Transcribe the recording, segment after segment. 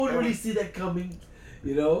really see that coming,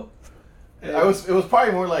 you know. It was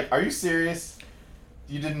probably more like, are you serious?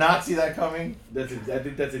 You did not see that coming? I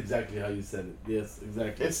think that's exactly how you said it. Yes,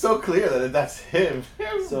 exactly. It's so clear that that's him.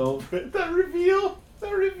 So that reveal.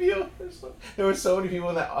 There were so many people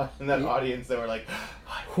in that audience that were like,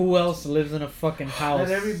 who else lives in a fucking house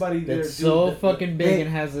and everybody there, that's dude, so fucking big hey. and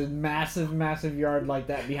has a massive yard like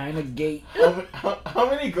that behind a gate? how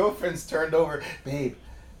many girlfriends turned over? Babe,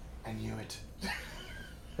 I knew it.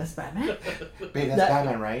 That's Batman? Babe, that's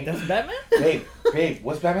Batman, right? That's Batman? Babe,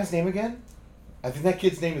 what's Batman's name again? I think that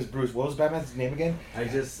kid's name is Bruce. What was Batman's name again?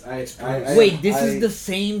 Wait, this is the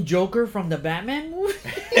same Joker from the Batman movie?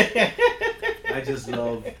 I just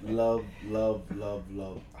love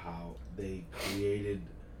how they created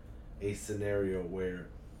a scenario where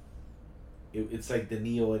it's like the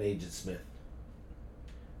Neo and Agent Smith.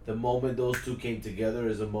 The moment those two came together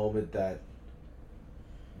is a moment that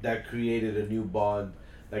created a new bond.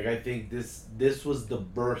 Like, I think this was the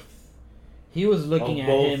birth. He was looking of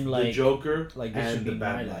at both him like the Joker like this and should be the my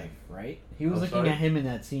Batman. life, right? He was looking at him in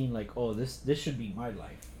that scene like, oh, this should be my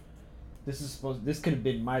life. This could have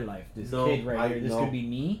been my life. This kid right here. This could be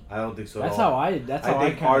me. I don't think so. That's how I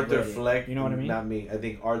think Arthur Fleck. You know what I mean? Not me. I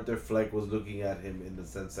think Arthur Fleck was looking at him in the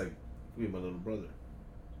sense like, "Be my little brother."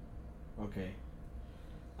 Okay.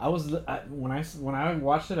 When I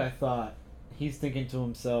watched it, I thought he's thinking to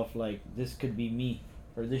himself like, this could be me,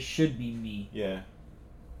 or this should be me. Yeah.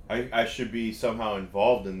 I should be somehow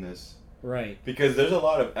involved in this. Right. Because there's a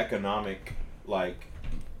lot of economic, like,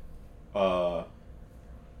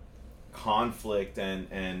 conflict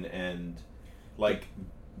and like,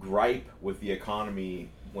 gripe with the economy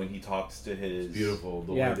when he talks to his... It's beautiful.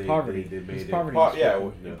 The way poverty. They made it. Poverty.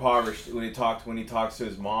 Impoverished. When he talks to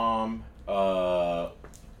his mom,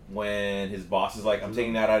 when his boss is like, I'm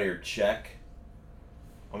taking that out of your check.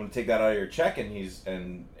 I'm gonna take that out of your check, and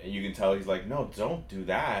you can tell he's like, no, don't do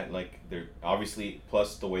that. Like, they're obviously,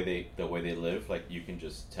 plus the way they live, like, you can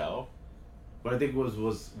just tell. But I think was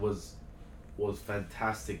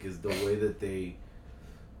fantastic is the way that they,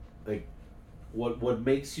 like, what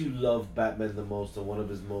makes you love Batman the most, and one of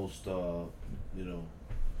his most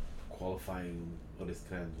qualifying whatever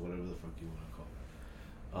the fuck you want to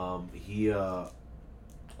call it. He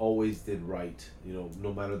always did right,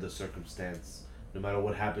 no matter the circumstance. No matter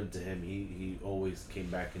what happened to him, he always came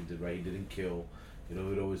back and did right. He didn't kill.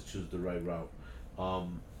 He'd always choose the right route.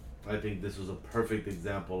 I think this was a perfect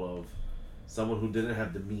example of someone who didn't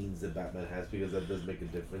have the means that Batman has, because that does make a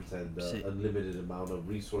difference, and the unlimited amount of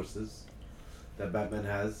resources that Batman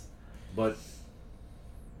has. But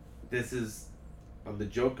this is, on the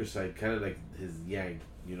Joker side, kind of like his yang,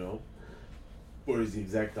 or he's the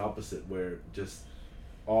exact opposite, where just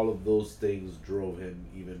all of those things drove him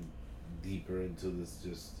even deeper into this,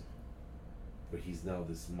 just where he's now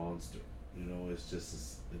this monster. It's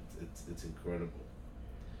just it's incredible.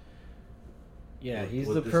 Yeah,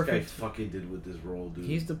 what the this perfect. Guy fucking did with this role, dude.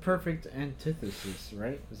 He's the perfect antithesis,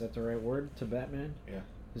 right? Is that the right word to Batman? Yeah.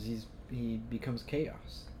 Because he becomes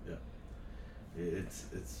chaos. Yeah. It's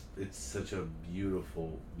such a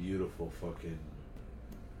beautiful fucking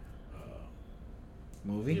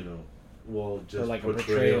movie. Just like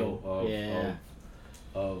portrayal a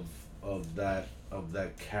portrayal of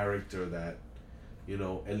that character that,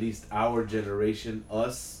 at least our generation,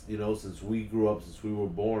 us, since we grew up, since we were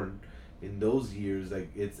born in those years, like,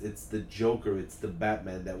 it's the Joker, it's the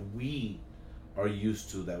Batman that we are used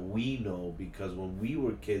to, that we know, because when we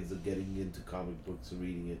were kids getting into comic books and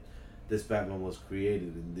reading it, this Batman was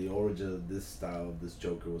created, and the origin of this style of this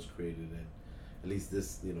Joker was created, and at least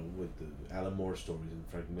this, with the Alan Moore stories and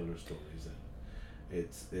Frank Miller stories, and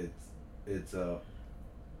it's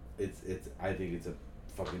I think it's a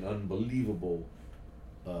fucking unbelievable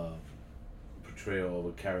portrayal of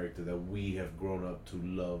a character that we have grown up to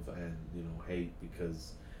love and hate,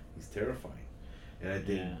 because he's terrifying. And I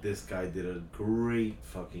think this guy did a great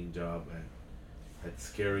fucking job at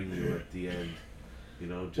scaring you at the end.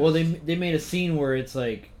 Well, they made a scene where it's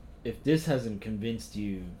like, if this hasn't convinced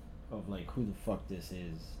you of like who the fuck this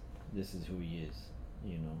is who he is.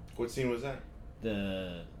 What scene was that?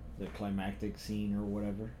 The climactic scene or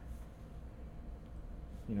whatever.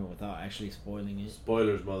 Without actually spoiling it.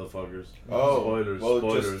 Spoilers, motherfuckers. Oh, spoilers. Well,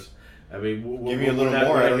 spoilers. I mean, give me a little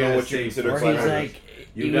more. I don't know what you consider spoilers. He's like,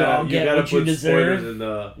 you all get what you deserve.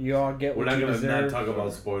 You all get what you deserve. We're not gonna talk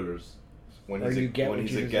about spoilers. When he's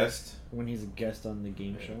a guest. When he's a guest on the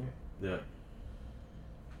game show. Yeah.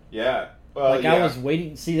 Yeah. I was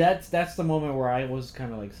waiting. See, that's the moment where I was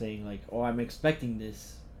kind of like saying like, oh, I'm expecting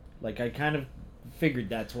this. Like, I kind of figured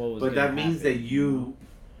that's what was. But that means that you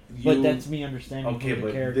But that's me understanding okay, who the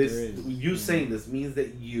but character this is. you saying this means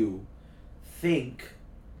that you think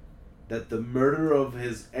that the murder of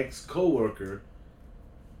his ex coworker,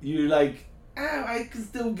 you're like, I can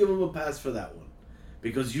still give him a pass for that one,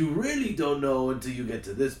 because you really don't know until you get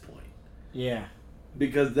to this point. Yeah.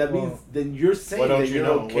 Because that means then you're saying don't that you you're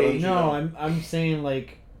know? What okay. don't you know? No, I'm saying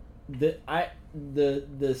like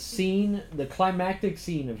the scene, the climactic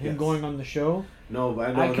scene of him Yes. going on the show. No, but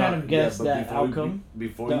I know I kind of guessed but that before outcome.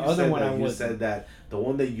 Before The you other said one I that, you wasn't. said that the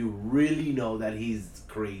one that you really know that he's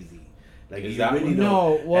crazy. Like Is you that really one?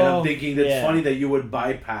 know. No, well, and I'm thinking that's yeah. funny that you would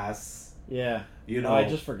bypass. Yeah. You know, Oh, I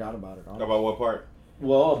just forgot about it. Honestly. About what part?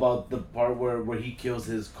 well, about the part where he kills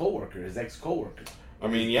his coworker, his ex coworker. I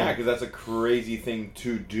mean, yeah, because that's a crazy thing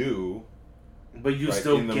to do. But you Right,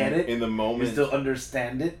 still in the- get it in the moment. You still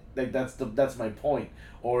understand it. Like that's my point.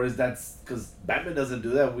 Or is that because Batman doesn't do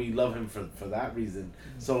that? We love him for that reason.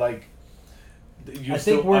 So like, you I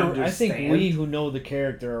still think understand. we who know the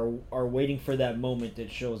character are waiting for that moment that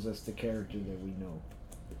shows us the character that we know.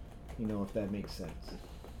 You know, if that makes sense.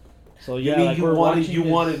 So You yeah, mean like you we're wanted watching you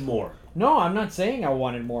this- wanted more. No, I'm not saying I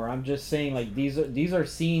wanted more. I'm just saying like these are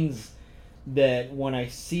scenes that when I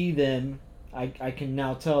see them, I can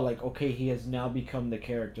now tell like, okay, he has now become the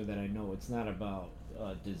character that I know. It's not about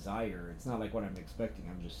desire. It's not like what I'm expecting.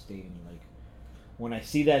 I'm just stating like when I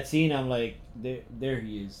see that scene, I'm like, there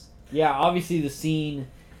he is. Yeah, obviously the scene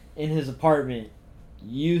in his apartment.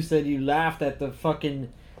 You said you laughed at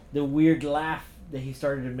the weird laugh that he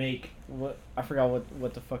started to make. What I forgot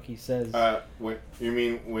what the fuck he says. When you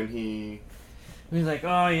mean when he? He's like,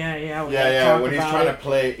 oh yeah, we gotta Yeah. talk When he's about trying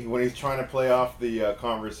it. to play off the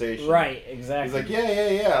conversation. Right, exactly. He's like,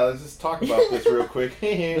 yeah. Let's just talk about this real quick.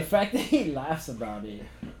 The fact that he laughs about it.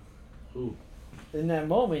 Ooh. In that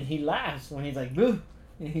moment, he laughs when he's like, boo.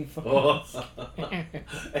 And he fucking. Oh.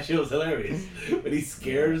 That shit was hilarious. When he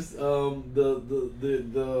scares the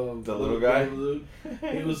little guy? dude,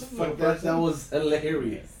 he was fuck that was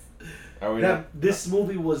hilarious. Are we That, not? this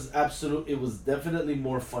movie was it was definitely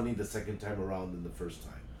more funny the second time around than the first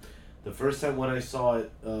time. The first time when I saw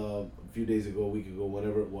it a few days ago, a week ago,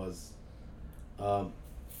 whenever it was,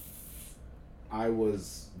 I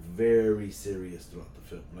was very serious throughout the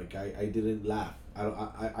film. Like I didn't laugh.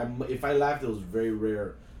 I'm if I laughed, it was very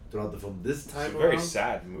rare throughout the film. This It's time a very around,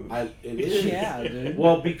 sad movie. it is. Yeah, dude.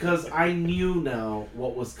 Well, because I knew now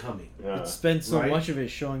what was coming. It spent so Right? much of it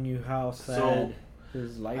showing you how sad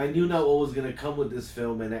his life I knew is. now what was gonna come with this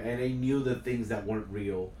film, and I knew the things that weren't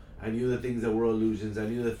real. I knew the things that were illusions. I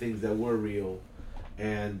knew the things that were real,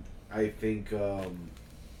 and I think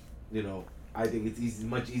I think it's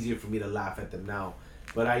much easier for me to laugh at them now.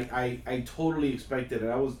 But I totally expected it.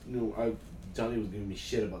 I was Johnny was giving me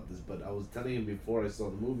shit about this, but I was telling him before I saw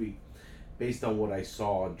the movie, based on what I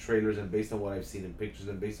saw in trailers and based on what I've seen in pictures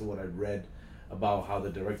and based on what I read about how the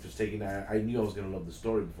director's taking it, I knew I was gonna love the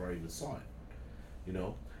story before I even saw it.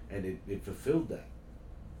 And it fulfilled that.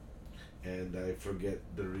 And I forget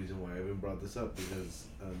the reason why I even brought this up because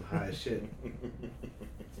I'm high as shit.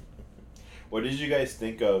 What did you guys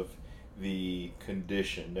think of the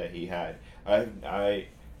condition that he had? I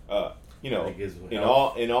Like his in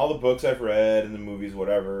health. all the books I've read and the movies,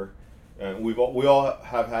 whatever, we all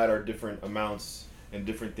have had our different amounts and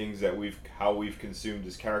different things that how we've consumed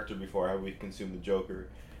his character before, how we've consumed the Joker.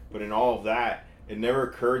 But in all of that, it never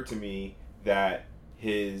occurred to me that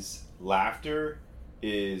his laughter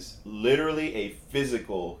is literally a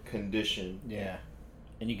physical condition. Yeah.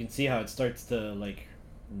 And you can see how it starts to, like,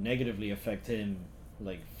 negatively affect him,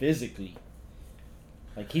 like, physically.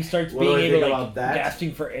 Like, he starts What do being I able think to, about like, that?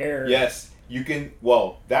 gasping for air. Yes, you can.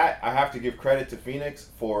 Well, that I have to give credit to Phoenix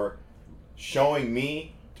for showing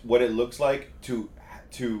me what it looks like to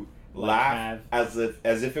laugh as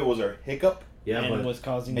if it was a hiccup, Yeah, and but was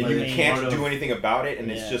causing and the you pain. can't part do of- anything about it,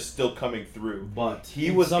 and it's Yeah. just still coming through. but He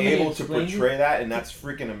Can was somebody able to explain portray that, and that's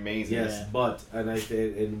freaking amazing. yes, Yeah. but and I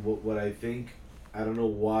think and what I think, I don't know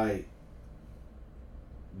why.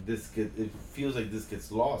 It feels like this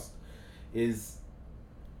gets lost, is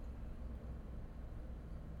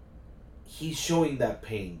he's showing that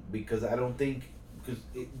pain because I don't think because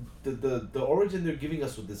the origin they're giving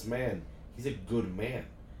us with this man, he's a good man.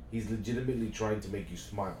 He's legitimately trying to make you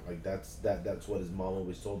smile. Like that's what his mom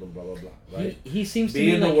always told him. Blah blah blah. Right. He seems to Be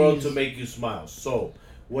me in the like world he's, to make you smile. So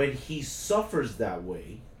when he suffers that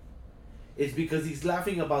way, it's because he's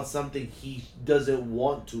laughing about something he doesn't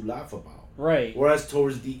want to laugh about. right. Whereas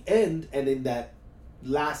towards the end and in that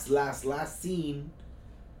last scene,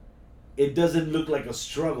 it doesn't look like a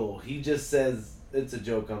struggle. He just says, "It's a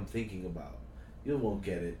joke I'm thinking about. You won't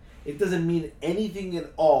get it." It doesn't mean anything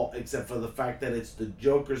at all except for the fact that it's the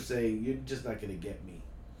Joker saying, "You're just not gonna get me."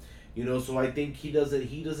 You know, so I think he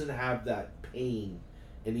doesn't have that pain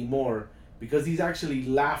anymore because he's actually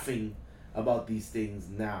laughing about these things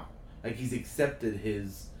now. Like he's accepted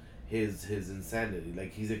his insanity.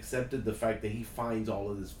 Like he's accepted the fact that he finds all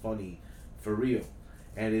of this funny for real.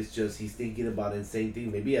 And it's just he's thinking about insane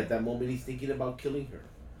things. Maybe at that moment he's thinking about killing her.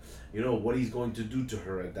 You know, what he's going to do to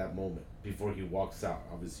her at that moment before he walks out.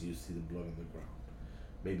 Obviously you see the blood on the ground.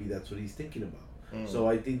 Maybe that's what he's thinking about. So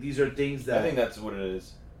I think these are things that I think that's what it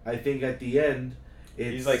is. I think at the end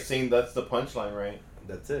He's like saying that's the punchline, right?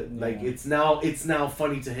 That's it. Yeah. Like it's now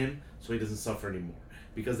funny to him, so he doesn't suffer anymore.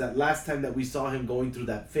 Because that last time that we saw him going through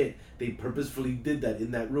that fit, they purposefully did that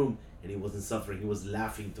in that room, and he wasn't suffering. He was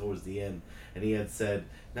laughing towards the end, and he had said,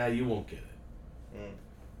 "Nah, you won't get it."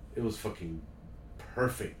 It was fucking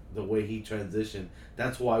perfect the way he transitioned.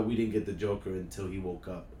 That's why we didn't get the Joker until he woke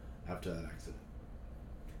up after that accident.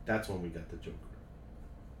 That's when we got the Joker.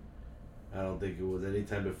 I don't think it was any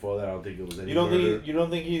time before that. I don't think it was any. You don't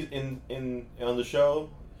think he's in on the show?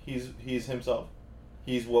 He's himself.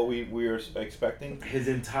 He's what we were expecting. His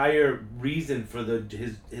entire reason for the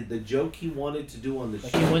joke he wanted to do on the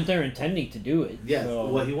Like show. he went there intending to do it. Yes. So.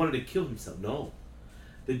 Well, he wanted to kill himself. No,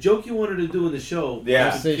 the joke he wanted to do in the show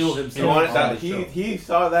Yeah. was to kill He himself. wanted on that. the show. He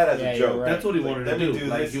saw that as Yeah, a you're joke. right. That's what he Like, wanted let to me do. do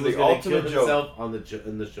Like this, he the was going to kill ultimate joke. himself on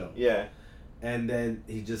in the show. Yeah, And then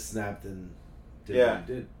he just snapped and did Yeah. what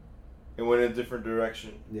he did. it went in a different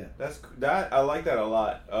direction. Yeah. That I like that a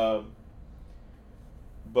lot.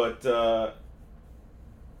 But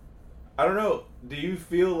I don't know. Do you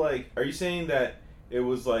feel like? Are you saying that it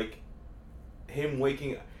was like him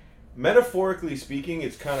waking? Metaphorically speaking,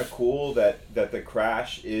 it's kind of cool that the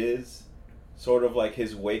crash is sort of like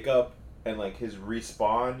his wake up and like his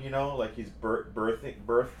respawn. You know, like he's birth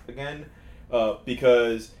again,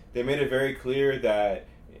 because they made it very clear that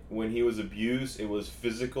when he was abused, it was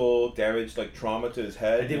physical damage, like trauma to his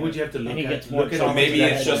head. I think what you have to look And he at. gets more Look at So trauma maybe to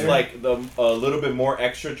it's that just head. like a little bit more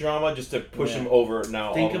extra trauma just to push Yeah. him over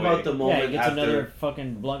now. Think all the about way. the Yeah, moment he gets after. another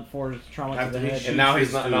fucking blunt force trauma to after the he head. shoots And now his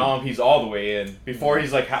he's not. dude. Now he's all the way in. Before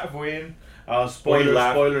he's like halfway in. Spoiler,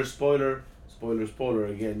 laugh. spoiler.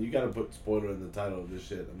 Again, you gotta put spoiler in the title of this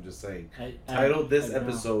shit. I'm just saying. I Title this I know.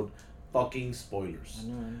 episode, fucking spoilers. I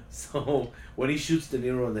know. So when he shoots De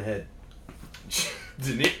Niro in the head,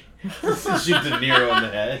 Shoot De Niro in the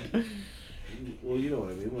head. well, you know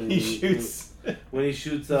what I mean. When He shoots when he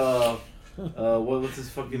shoots what's his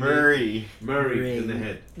fucking name? Murray. Murray in the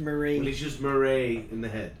head. Murray. When he shoots Murray in the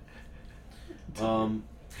head,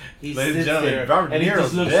 he Ladies and sits gentlemen, there Robert De and he Niro's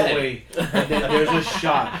just looks dead. away. And then there's a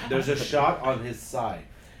shot. There's a shot on his side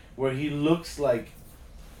where he looks like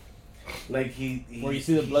he Where you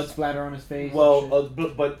see the blood splatter on his face. Well, and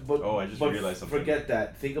shit. but Oh, I just but realized something. Forget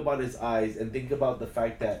that. Think about his eyes and think about the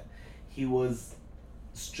fact that he was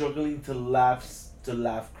struggling to laugh,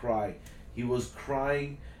 cry. He was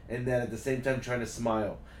crying and then at the same time trying to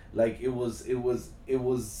smile. Like it was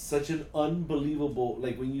such an unbelievable.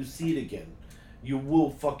 Like when you see it again, you will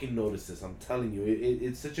fucking notice this. I'm telling you,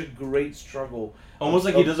 it's such a great struggle. Almost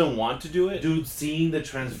like he doesn't want to do it. Dude, seeing the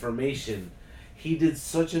transformation. He did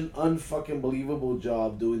such an unfucking believable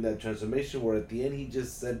job doing that transformation where at the end he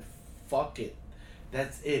just said, fuck it.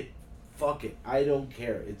 That's it. Fuck it. I don't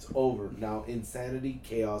care. It's over. Now insanity,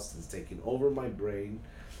 chaos is taking over my brain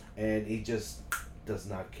and he just does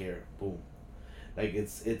not care. Boom. Like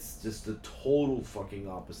it's just the total fucking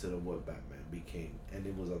opposite of what Batman became. And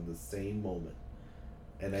it was on the same moment.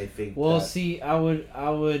 And I think Well, that, see, I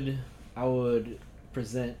would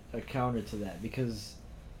present a counter to that because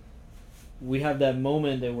we have that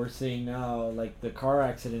moment that we're seeing now, like the car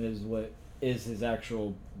accident is what is his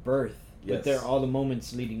actual birth. Yes. But there are all the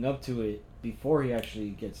moments leading up to it before he actually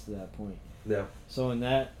gets to that point. Yeah. So in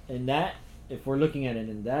that, if we're looking at it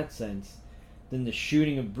in that sense, then the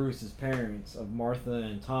shooting of Bruce's parents, of Martha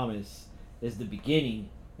and Thomas, is the beginning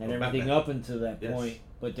and Of everything Batman. up until that Yes. point.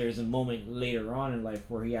 But there's a moment later on in life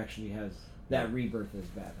where he actually has that rebirth as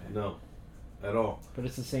Batman. No. At all. But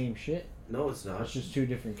it's the same shit. No, it's not. It's just two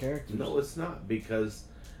different characters. No, it's not, because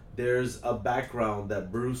there's a background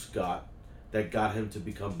that Bruce got that got him to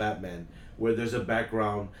become Batman, where there's a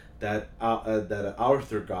background that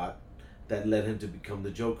Arthur got that led him to become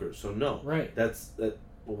the Joker. So no, Right. that's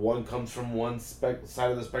one comes from one side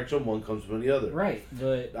of the spectrum, one comes from the other. Right,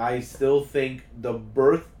 but I still think the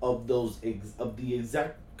birth of those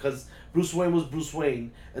because Bruce Wayne was Bruce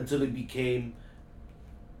Wayne until he became.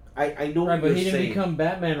 I know right, what but you're he didn't saying. become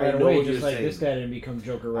Batman I right know away, what just you're like saying. this guy didn't become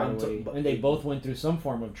Joker right I'm t- away. but- And they both went through some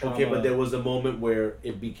form of trauma. Okay, but there was a moment where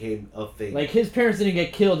it became a thing. Like his parents didn't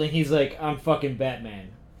get killed, and he's like, "I'm fucking Batman."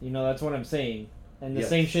 You know, that's what I'm saying. And the Yes.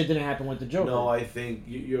 same shit didn't happen with the Joker. No, I think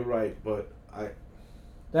you're right, but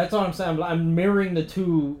That's all I'm saying. I'm mirroring the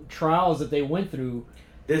two trials that they went through.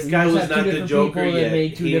 This You guy just was have two not the different Joker people that yet.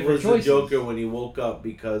 made two He different was choices. the Joker when he woke up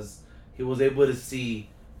because he was able to see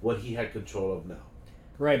what he had control of now.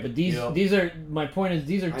 Right, but these You know? these are my point is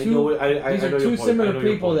these are I two know it- I these know are your two point. I similar know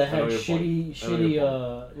your people point. that I had know your point. shitty I know your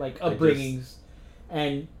shitty like I just- upbringings,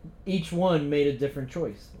 and each one made a different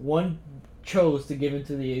choice. One chose to give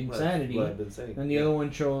into the insanity, What I've been saying. and the other one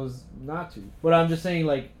chose not to. But I'm just saying,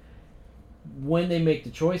 like, when they make the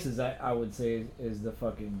choices, I would say is the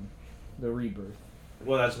rebirth.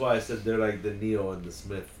 Well, that's why I said they're like the Neo and the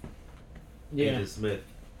Smith. Yeah, Agent Smith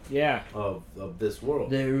yeah. of this world.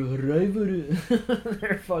 They're rival.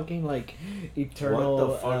 They're fucking like eternal What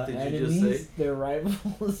the fuck did you enemies. just say? They're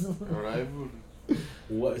rivals.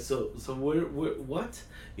 What? So we're what?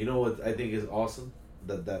 You know what I think is awesome?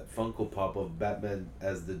 That Funko Pop of Batman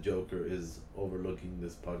as the Joker is overlooking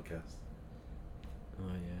this podcast. Oh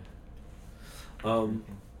yeah.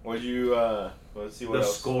 What you let's see what The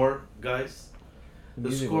else. score, guys. The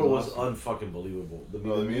music score was awesome. unfucking believable. The the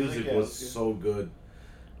music music, yeah, was it was good. so good.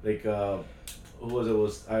 Like who was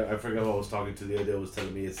it? I forgot who I was talking to the other day. Was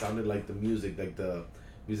telling me it sounded like the music, like the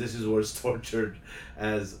musicians were as tortured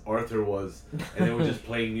as Arthur was, and they were just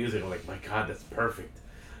playing music. I'm like, my God, that's perfect.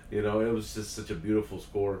 You know, it was just such a beautiful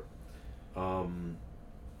score.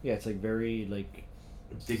 Yeah, it's like very like.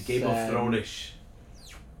 The Game sad. of Thrones-ish.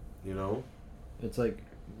 You know. It's like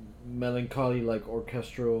melancholy, like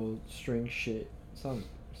orchestral string shit. Sounded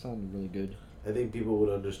really good. I think people would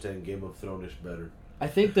understand Game of Thrones-ish better. I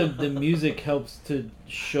think the music helps to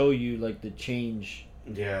show you like the change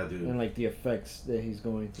Yeah, dude. and like the effects that he's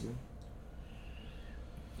going through.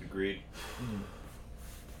 Agreed.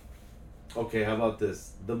 Okay, how about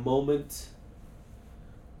this? The moment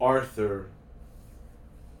Arthur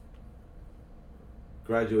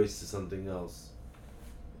graduates to something else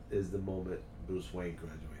is the moment Bruce Wayne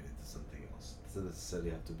graduated to something else. It doesn't necessarily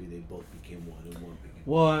have to be they both became one and one became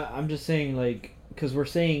Well, I'm just saying like because we're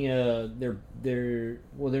saying they're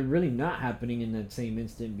really not happening in that same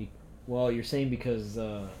instant. Well, you're saying because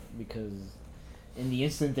in the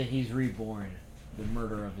instant that he's reborn, the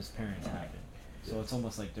murder of his parents happened. So it's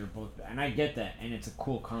almost like they're both, and I get that, and it's a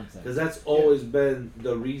cool concept. Because that's always been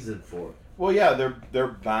the reason for it. Well, yeah, they're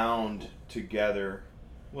bound together.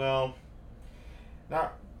 Well,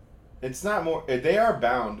 not. It's not more. They are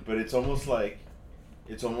bound, but it's almost like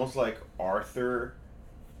Arthur.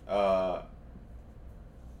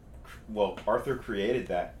 Arthur created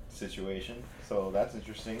that situation, so that's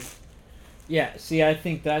interesting. Yeah, see, I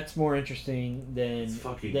think that's more interesting than It's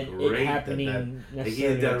fucking it great happening that he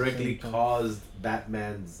necessarily at the directly same time. caused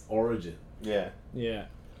Batman's origin. Yeah, Yeah,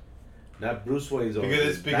 Not Bruce Wayne's origin.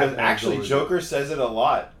 because Batman's actually origin. Joker says it a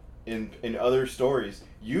lot in other stories.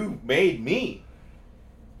 You made me.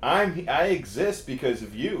 I exist because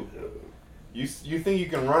of you. You think you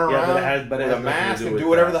can run Yeah, around but it has with nothing a to mask do and with do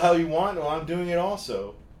whatever that. the hell you want? Well, I'm doing it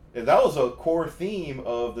also. And that was a core theme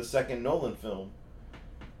of the second Nolan film.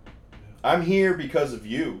 I'm here because of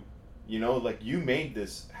you. You know, like you made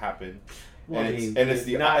this happen. Well, and I mean, it's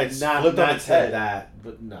flipped on not its said head. that,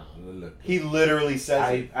 but no, look. He literally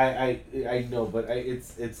says it. I know, but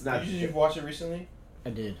it's not. Did you watch it recently? I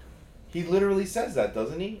did. He literally says that,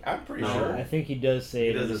 doesn't he? I'm pretty No. sure. I think he does say He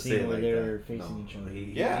it in the doesn't say scene it where like they're that. facing No. each other.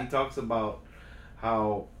 Yeah. He talks about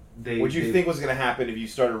how they. What do you they- think was going to happen if you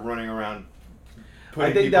started running around?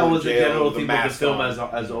 I think that people in was the jail general with a theme of the mask film on?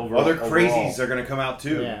 as overall. Other crazies are going to come out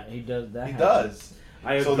too. Yeah, he does that. He happen. does.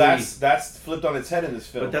 I agree. So that's flipped on its head in this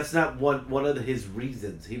film. But that's not one of his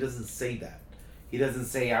reasons. He doesn't say that. He doesn't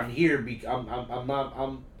say I'm here.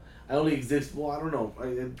 I only exist. Well, I don't know.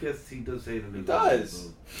 I guess he does say it in the He does.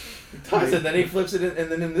 It does, and then he flips it, and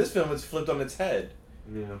then in this film, it's flipped on its head.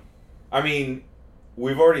 Yeah. I mean,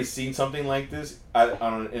 we've already seen something like this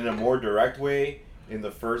in a more direct way in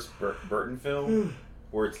the first Burton film,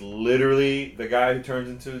 where it's literally the guy who turns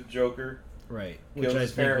into Joker. Right, Kills which I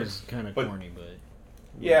his think parents. was kind of But- corny, but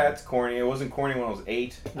Yeah, it's corny. It wasn't corny when I was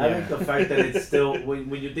 8. I Yeah. think the fact that it's still when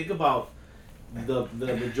you think about the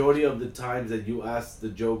majority of the times that you ask the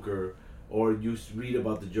Joker or you read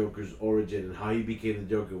about the Joker's origin and how he became the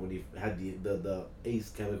Joker when he had the Ace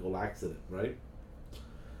chemical accident, right?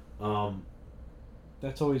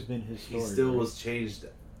 that's always been his He story. still right? was changed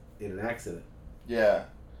in an accident. Yeah.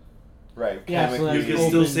 Right. Yeah, so Chemically, You that's can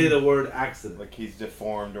still open- say the word accident. like he's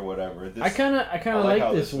deformed or whatever. This, I kind of I like like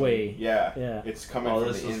how this one- way. Yeah. Yeah. It's coming Oh, from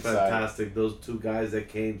this the was inside. fantastic. Those two guys that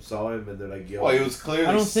came saw him and they're like, "Yo." Well, he was clearly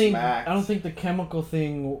I don't smacked. think the chemical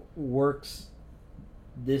thing works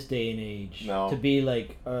this day and age. No. To be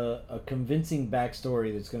like a convincing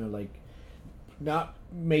backstory that's gonna like not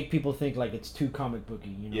make people think like it's too comic booky.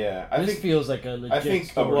 You know? Yeah, This feels like a legit I think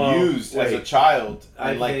story. abused Well, as a wait. child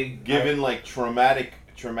I and like think- given like traumatic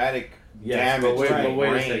Yes, damage but to wait, the but wait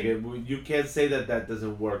a brain. second. You can't say that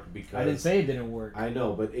doesn't work because I didn't say it didn't work. I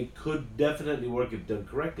know, but it could definitely work if done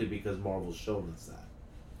correctly because Marvel's shown us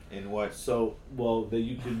that. In what? So, well, that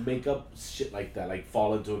you can make up shit like that, like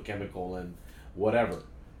fall into a chemical and whatever,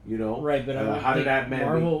 you know? Right, but I don't how did think that man?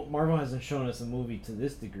 Marvel hasn't shown us a movie to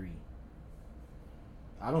this degree.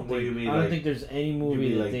 I don't What do think. you mean, I don't like- think there's any you movie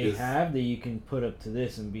mean that like they this? have that you can put up to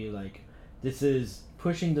this and be like, this is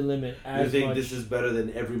pushing the limit You as think much. this is better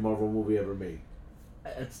than every Marvel movie ever made?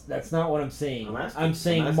 That's not what I'm saying. I'm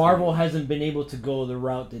saying asking Marvel you. hasn't been able to go the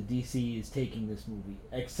route that DC is taking this movie,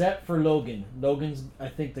 except for Logan. Logan's, I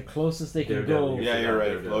think, the closest they can Daredevil, go, Yeah, you're right.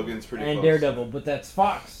 Daredevil. Logan's pretty and close. Daredevil, but that's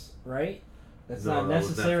Fox, right? That's No, not that was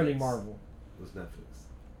necessarily Netflix. Marvel. It was Netflix.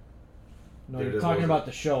 No, you're Daredevil talking was- about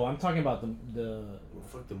the show. I'm talking about the Well,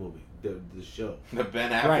 fuck the movie. The show. The Ben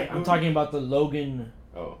Affleck right. I'm movie? talking about the Logan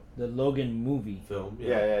Oh, movie. Film.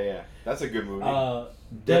 yeah. That's a good movie.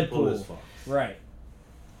 Deadpool. is Fox. Right,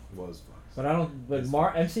 Was Fox. but I don't. But It's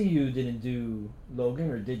MCU didn't do Logan,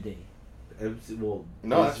 or did they? Well,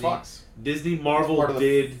 no, that's Disney- Fox. Disney That's Marvel part of the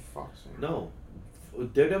did. Fox thing. No,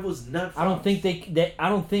 Daredevil's not. Fox. I don't think I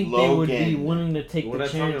don't think they would be Logan. willing to take We're the not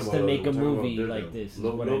talking chance about to make Logan, a we're talking about movie Daredevil. like this. Is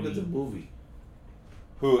what I Logan's a mean. movie.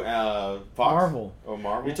 Who? Fox. Marvel. Oh,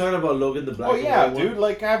 Marvel. You're talking about Logan the Black. Oh and yeah, White dude. one?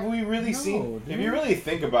 Like, have we really No, seen? dude. If you really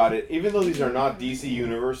think about it, even though these are not DC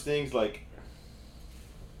Universe things, like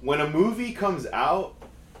when a movie comes out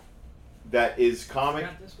that is comic,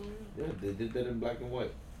 Yeah, they did that in black and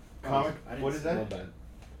white. comic. I didn't What is see My that? bad.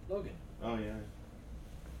 Logan. Oh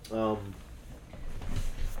yeah.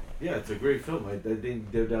 Yeah, it's a great film. I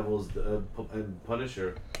think Daredevil's and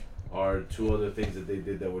Punisher are two other things that they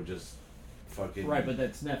did that were just fucking. Right, but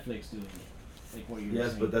that's Netflix doing it. Like what you were Yes,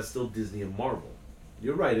 saying. but that's still Disney and Marvel.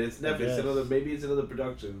 You're right. It's Netflix. guess. Maybe it's another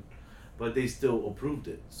production, but they still approved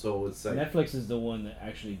it. So it's like Netflix is the one that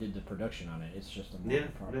actually did the production on it. It's just a Marvel yeah,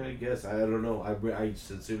 property. I guess I don't know. I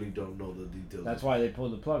sincerely don't know the details. That's why they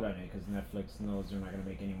pulled the plug on it, because Netflix knows they're not going to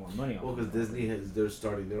make any more money off Well, of because it. Disney they're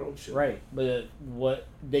starting their own shit. Right, but what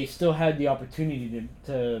they still had the opportunity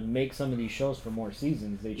to make some of these shows for more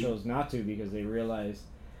seasons. They chose not to because they realized,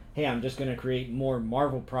 hey, I'm just going to create more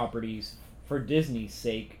Marvel properties for Disney's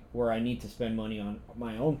sake, where I need to spend money on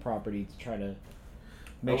my own property to try to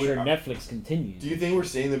make Are we- sure Netflix continues. Do you think we're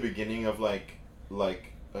seeing the beginning of like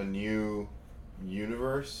a new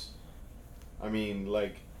universe? I mean,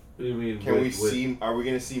 like, What do you mean? can we with, see? Are we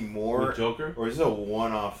gonna see more, with Joker? or is this a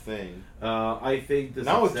one-off thing? I think the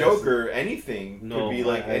Not with success- Joker. Anything No, could be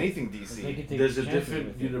like I- anything They DC. can take There's a chances different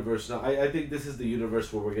with it. universe now. I think this is the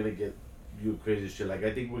universe where we're gonna get you crazy shit. Like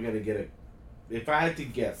I think we're gonna get if I had to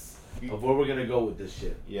guess of where we're gonna go with this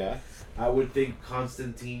shit, Yeah. I would think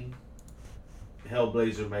Constantine,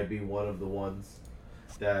 Hellblazer might be one of the ones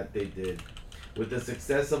that they did. With the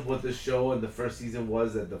success of what the show and the first season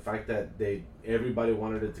was, and the fact that everybody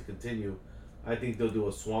wanted it to continue, I think they'll do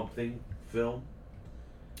a Swamp Thing film.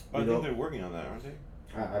 I You think know- they're working on that, aren't they?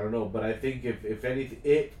 I don't know, but I think if anything,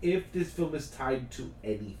 if this film is tied to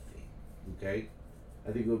anything, okay,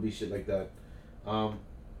 I think it would be shit like that.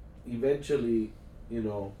 Eventually, you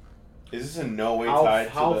know, Is this in no way How- tied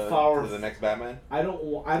how to far- the next Batman? I don't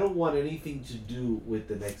want anything to do with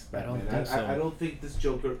the next I don't Batman. think so. I don't think this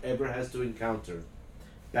Joker ever has to encounter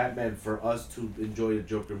Batman for us to enjoy the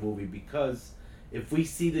Joker movie, because if we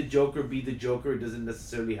see the Joker be the Joker, it doesn't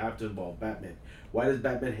necessarily have to involve Batman. Why does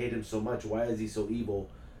Batman hate him so much? Why is he so evil?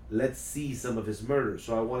 Let's see some of his murder.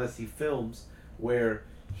 So I want to see films where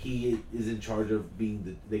he is in charge of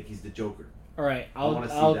being he's the Joker. All right, wanna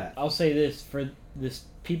see that. I'll say this for this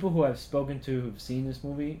people who I've spoken to who've seen this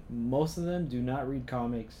movie. Most of them do not read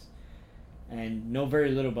comics, and know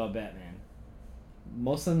very little about Batman.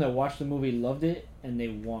 Most of them that watched the movie loved it, and they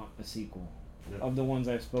want a sequel. Yeah. Of the ones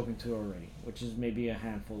I've spoken to already, which is maybe a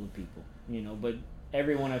handful of people, you know. But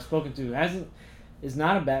everyone I've spoken to is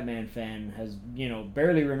not a Batman fan. Has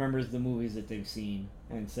barely remembers the movies that they've seen,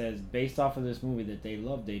 and says based off of this movie that they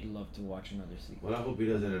love, they'd love to watch another sequel. Well, I hope he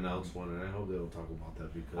doesn't announce one, and I hope they don't talk about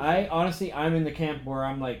that because I'm in the camp where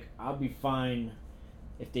I'm like, I'll be fine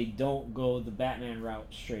if they don't go the Batman route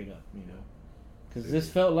straight up, because this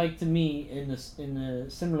felt like to me in the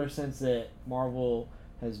similar sense that Marvel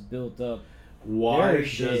has built up. Why Their does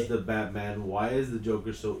shit. the Batman? Why is the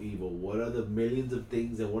Joker so evil? What are the millions of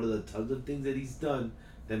things and what are the tons of things that he's done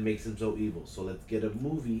that makes him so evil? So let's get a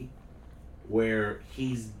movie where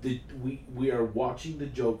we are watching the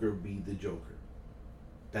Joker be the Joker.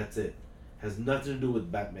 That's it. Has nothing to do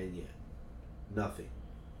with Batman yet. Nothing.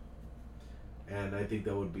 and I think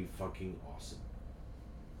that would be fucking awesome.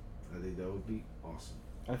 I think that would be awesome.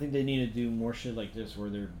 I think they need to do more shit like this where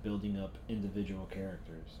they're building up individual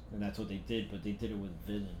characters, and that's what they did. But they did it with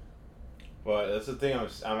villain. But that's the thing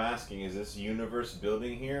I'm asking: is this universe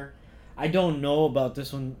building here? I don't know about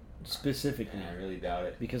this one specifically. I really doubt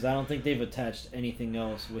it. Because I don't think they've attached anything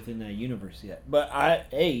else within that universe yet. But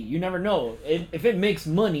hey, you never know. If it makes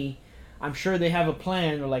money, I'm sure they have a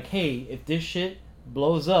plan. They're like, hey, if this shit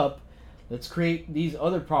blows up, let's create these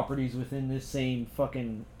other properties within this same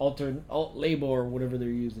fucking alt label or whatever they're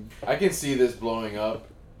using. I can see this blowing up,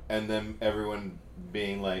 and then everyone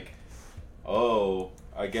being like, "Oh,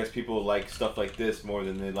 I guess people like stuff like this more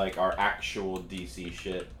than they like our actual DC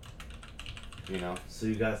shit." You know. So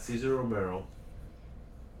you got Cesar Romero.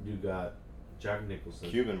 You got Jack Nicholson.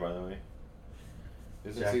 Cuban, by the way.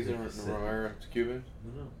 Isn't Jack Cesar Nicholson. Romero Cuban?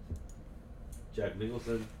 No. Jack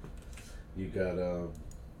Nicholson. You got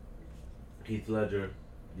Heath Ledger.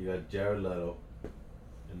 You got Jared Leto.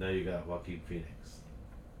 And now you got Joaquin Phoenix.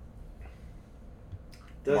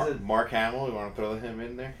 Mark Hamill, you want to throw him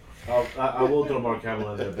in there? I will throw Mark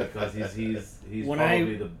Hamill in there because he's When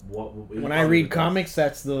probably when I read comics,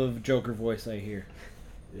 that's the Joker voice I hear.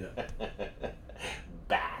 Yeah.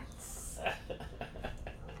 Bats.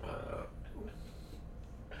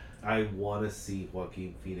 I want to see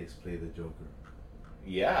Joaquin Phoenix play the Joker.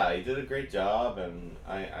 Yeah, he did a great job, and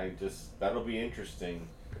I just that'll be interesting.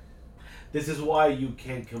 This is why you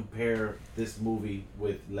can't compare this movie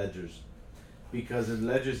with Ledger's, because in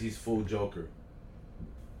Ledger's he's full Joker.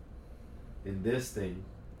 In this thing,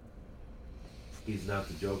 he's not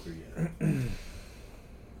the Joker yet.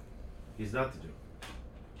 He's not the Joker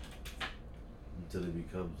until he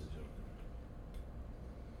becomes the Joker.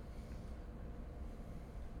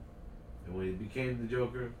 And when he became the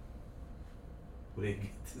Joker, we didn't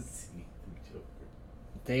get to see the Joker.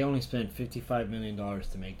 They only spent $55 million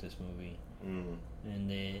to make this movie. Mm.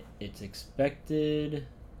 And it's expected...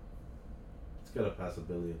 It's got to pass $1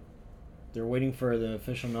 billion. They're waiting for the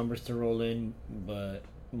official numbers to roll in, but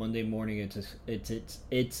Monday morning it's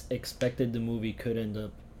expected the movie could end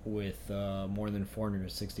up with more than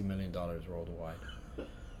 $460 million worldwide.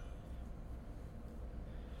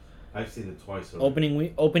 I've seen it twice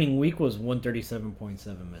already. Opening week was $137.7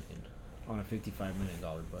 million on a $55 million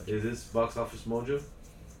budget. Is this Box Office Mojo?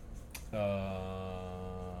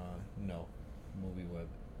 No, Movie Web.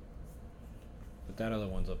 But that other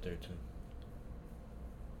one's up there too.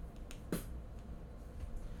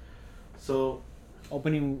 So,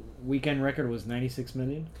 opening weekend record was 96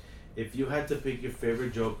 million. If you had to pick your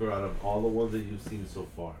favorite Joker out of all the ones that you've seen so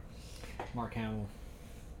far, Mark Hamill.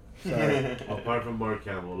 sorry, apart from Mark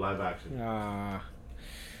Hamill, live action. I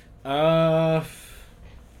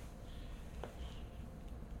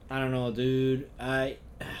don't know, dude. Yeah,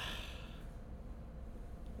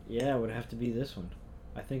 it would have to be this one.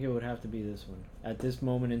 I think it would have to be this one at this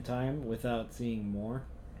moment in time, without seeing more.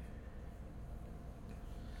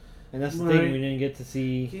 And that's the thing, we didn't get to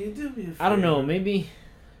see. Can you do me a favor? I don't know, maybe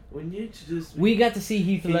when you introduced me, we got to see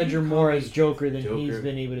Heath Can you Ledger call more me as Joker than Joker? he's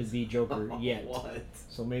been able to be Joker yet. What?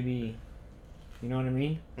 So maybe, you know what I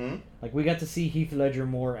mean? Hmm? Like, we got to see Heath Ledger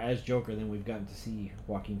more as Joker than we've gotten to see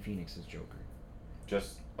Joaquin Phoenix as Joker.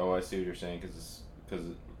 I see what you're saying, because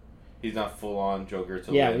he's not full on Joker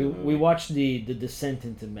till Yeah, the end of the we movie. watched the descent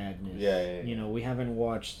into madness. Yeah. You know, we haven't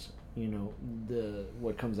watched, the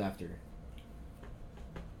what comes after.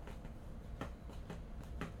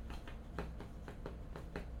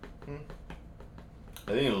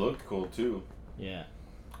 I think it looked cool too. Yeah.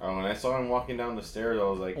 When I saw him walking down the stairs, I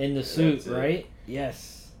was like, In the suit, "That's it." right?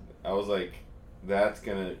 Yes. I was like,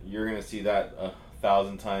 you're gonna see that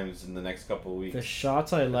 1,000 times in the next couple of weeks. The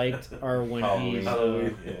shots I liked are when he's.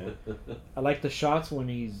 Halloween. I like the shots when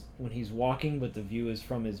he's walking, but the view is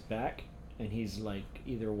from his back, and he's like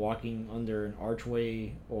either walking under an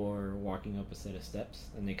archway or walking up a set of steps,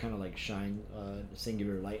 and they kind of like shine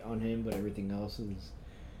singular light on him, but everything else is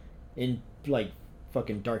in like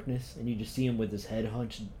fucking darkness, and you just see him with his head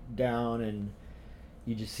hunched down, and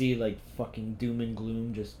you just see like fucking doom and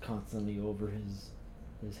gloom just constantly over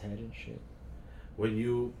his head and shit. When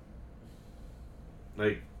you,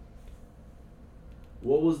 like,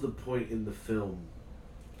 what was the point in the film?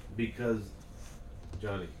 Because,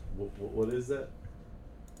 Johnny, what is that?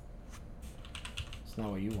 It's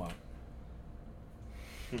not what you want.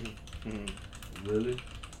 Really?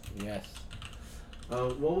 Yes.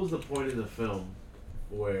 What was the point in the film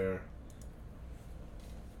where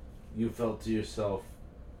you felt to yourself,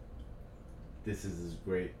 this is as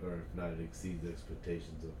great, or if not, it exceeds the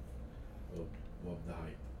expectations of the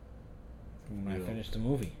hype? When I finished the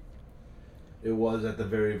movie. it was at the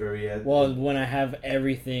very, very end. Well, when I have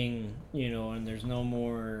everything, and there's no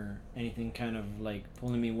more anything kind of like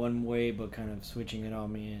pulling me one way, but kind of switching it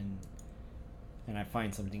on me, and I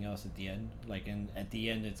find something else at the end. Like, and at the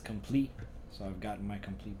end, it's complete. So I've gotten my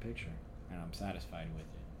complete picture, and I'm satisfied with it.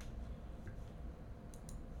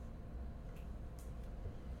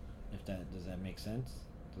 Does that make sense?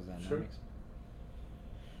 Does that Sure. not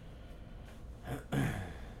make sense?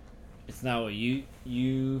 It's not what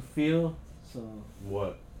you feel. So,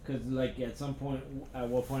 What? because like at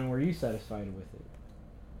what point were you satisfied with it?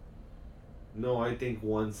 No, I think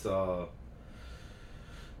once I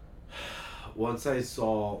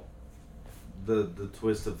saw the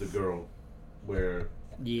twist of the girl, where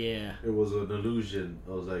Yeah. it was an illusion,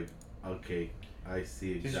 I was like, okay, I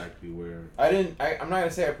see exactly where. I'm not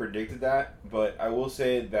gonna say I predicted that, but I will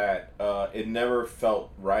say that it never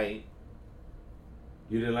felt right.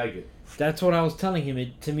 You didn't like it. That's what I was telling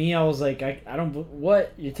him. To me, I was like, I don't.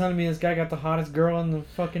 What you're telling me? This guy got the hottest girl in the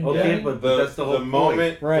fucking Okay, building? but The, that's the whole the point.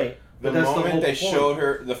 moment, Right. The But that's the moment whole they point. showed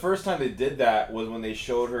her, the first time they did that was when they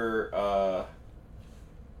showed her.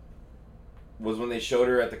 Was when they showed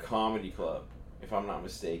her at the comedy club, if I'm not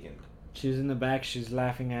mistaken. She was in the back. She's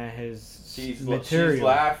laughing at his She's material.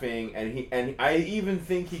 laughing, and I even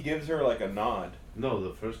think he gives her like a nod. No,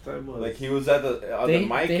 the first time was Like he was at the They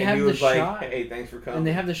mic have and he the was like, shot, "Hey, thanks for coming." And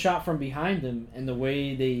they have the shot from behind him, and the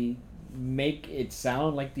way they make it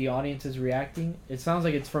sound like the audience is reacting, it sounds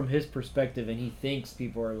like it's from his perspective, and he thinks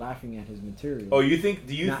people are laughing at his material. Oh, you think?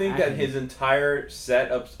 Do you Not think that acting. his entire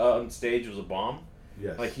set up on stage was a bomb?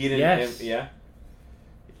 yes. Like he didn't. Yes. Yeah.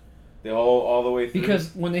 They all the way through.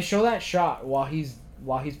 Because when they show that shot while he's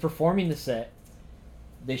performing the set,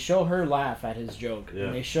 they show her laugh at his joke, Yeah.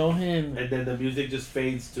 and they show him And then the music just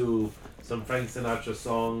fades to some Frank Sinatra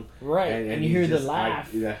song. right, and you he's hear the just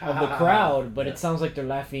laugh like, yeah, of the crowd, but yeah. it sounds like they're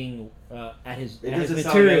laughing at his It at his doesn't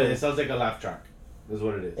sound material. like, it sounds like a laugh track. That's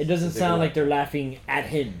what it is. It doesn't It's sound a like laugh they're track. laughing at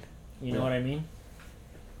him. You know Yeah. what I mean?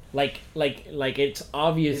 Like it's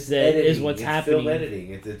obvious It's that is editing. what's it's happening. Film editing.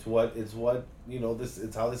 It's what this.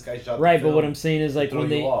 It's how this guy shot. Right, the but film. what I'm saying is like throw when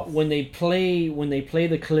you they off. when they play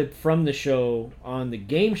the clip from the show on the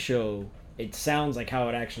game show, it sounds like how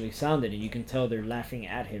it actually sounded, and you can tell they're laughing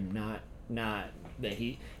at him, not that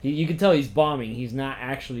he you can tell he's bombing. He's not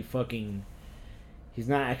actually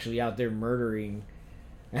out there murdering,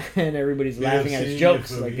 and everybody's laughing at his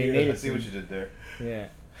jokes like they made I it. see what you did there. Yeah.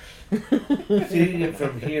 Seeing it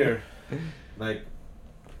from here, like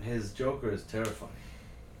his Joker is terrifying.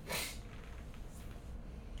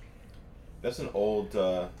 That's an old.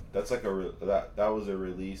 That's like that was a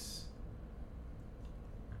release.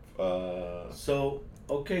 So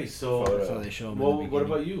okay, so Photo. So they show him. well, in the what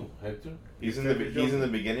beginning. about you, Hector? He's in Favorite the Joker?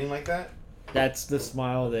 beginning like that. That's the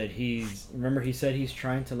smile that he's. Remember, he said he's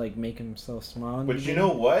trying to like make himself smile. In the But you beginning?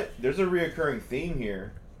 know what? There's a reoccurring theme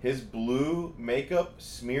here. His blue makeup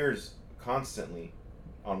smears constantly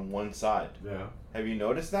on one side. Yeah. Have you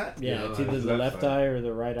noticed that? Yeah, Yeah, it's either his the left left side. eye or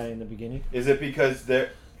the right eye in the beginning. Is it because there?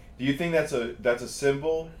 Do you think that's a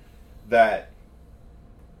symbol that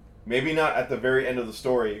maybe not at the very end of the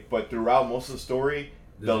story, but throughout most of the story,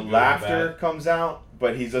 This the is good or laughter bad? comes out,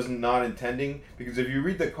 but he's doesn't not intending? Because if you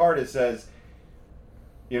read the card, it says,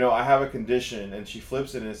 I have a condition, and she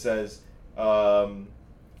flips it and it says,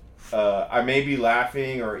 I may be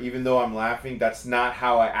laughing, or even though I'm laughing, that's not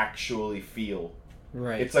how I actually feel.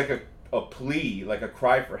 Right. It's like a plea, like a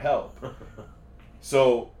cry for help.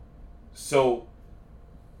 So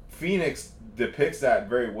Phoenix depicts that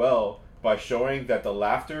very well by showing that the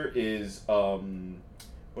laughter is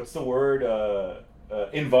what's the word?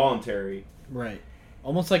 Involuntary. Right.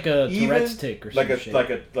 Almost like a Even- Tourette's tick or like something.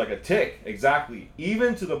 like a tick, exactly.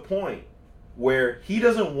 Even to the point where he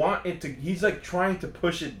doesn't want it to. He's like trying to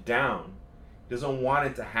push it down. Doesn't want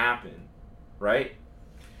it to happen, right?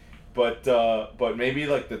 But maybe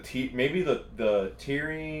like the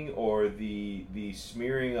tearing or the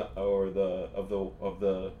smearing or of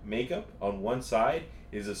the makeup on one side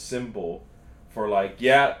is a symbol for like,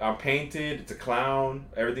 yeah, I'm painted, it's a clown,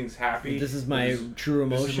 everything's happy. This is my true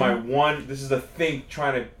emotion. This is the thing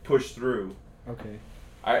trying to push through. Okay.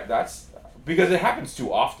 That's because it happens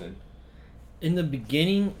too often. In the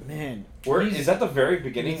beginning, man. Or he's- is that the very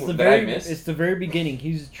beginning it's the that very, I missed? It's the very beginning.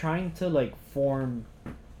 He's trying to like form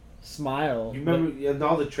smile. You remember in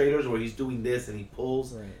all the trailers where he's doing this and he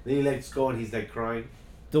pulls, Right. then he lets go and he's like crying.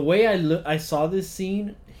 The way I saw this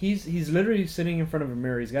scene, he's literally sitting in front of a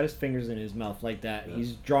mirror. He's got his fingers in his mouth like that. Yeah.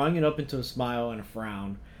 He's drawing it up into a smile and a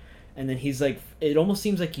frown. And then he's like, it almost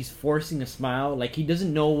seems like he's forcing a smile. Like he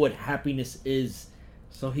doesn't know what happiness is.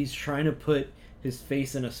 So he's trying to put his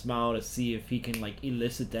face in a smile to see if he can like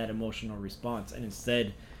elicit that emotional response, and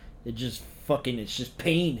instead it's just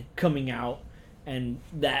pain coming out, and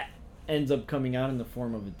that ends up coming out in the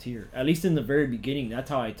form of a tear. At least in the very beginning, that's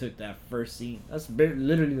how I took that first scene. That's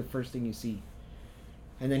literally the first thing you see.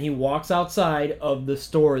 And then he walks outside of the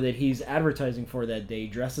store that he's advertising for that day,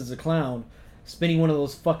 dressed as a clown, spinning one of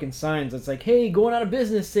those fucking signs that's like, hey, going out of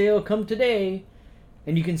business sale, come today.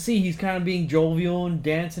 And you can see he's kind of being jovial and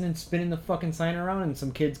dancing and spinning the fucking sign around, and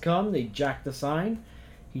some kids come, they jack the sign,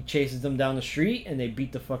 he chases them down the street, and they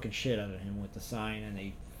beat the fucking shit out of him with the sign, and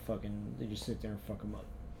they just sit there and fuck him up.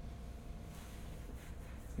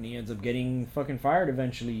 And he ends up getting fucking fired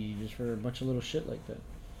eventually, just for a bunch of little shit like that.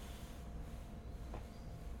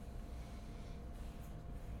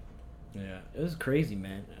 Yeah, it was crazy,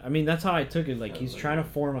 man. I mean, that's how I took it. Like, he's trying to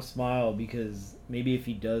form a smile because maybe if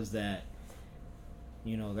he does that,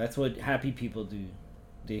 you know, that's what happy people do.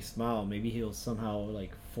 They smile. Maybe he'll somehow,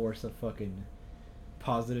 like, force a fucking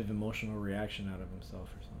positive emotional reaction out of himself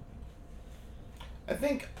or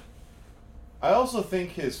something. I also think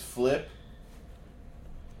his flip...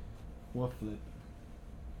 What flip?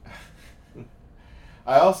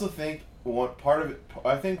 I also think one part of it...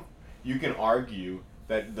 I think you can argue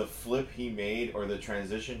that the flip he made, or the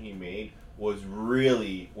transition he made, was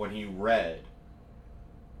really when he read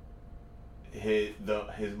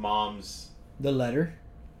his mom's... The letter?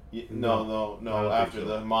 No. After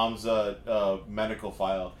the mom's medical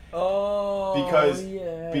file. Oh,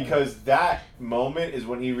 Because that moment is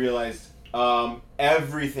when he realized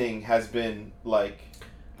everything has been, like...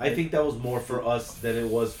 I think that was more for us than it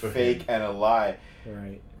was for fake him. And a lie.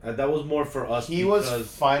 Right. That was more for us. He was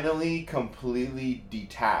finally completely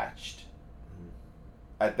detached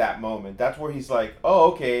at that moment. That's where he's like,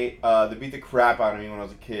 oh, okay, they beat the crap out of me when I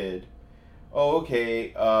was a kid. Oh,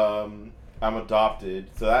 okay, I'm adopted.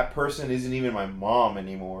 So that person isn't even my mom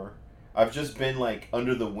anymore. I've just been, like,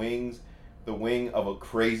 under the wing of a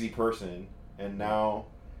crazy person, and now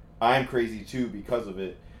I'm crazy too because of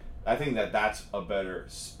it. I think that's a better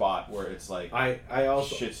spot where it's like, I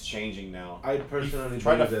also shit's changing now. I personally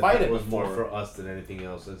tried to believe fight that it was more before. for us than anything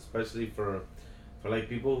else, especially for like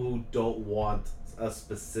people who don't want a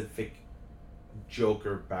specific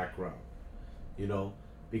Joker background, you know,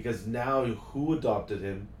 because now who adopted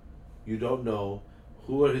him, you don't know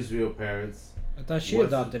who are his real parents. I thought she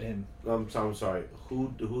adopted him. I'm sorry.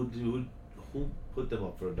 Who put them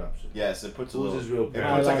up for adoption? Yes, it puts Who's his real it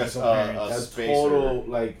parents? puts like a That's space. total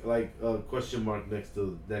like a question mark next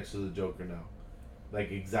to the Joker now,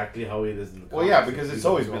 like exactly how it is in the Well, yeah, comics. because You it's don't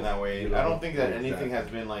always know. been that way. You don't I don't know. think that Yeah, anything exactly. has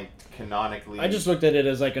been like canonically. I just looked at it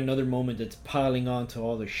as like another moment that's piling on to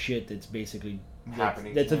all the shit that's basically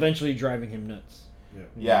happening. that's to him. eventually driving him nuts.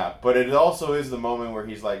 Yeah, but it also is the moment where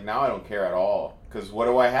he's like, now I don't care at all, because what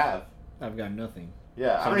do I have? I've got nothing.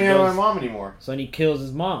 Yeah, So I don't he even have my goes- mom anymore. So then he kills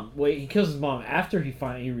his mom. Wait, he kills his mom after he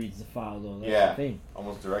reads the file though. That's Yeah. the thing.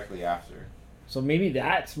 Almost directly after. So maybe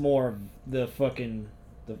that's more of the fucking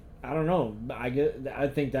I don't know. I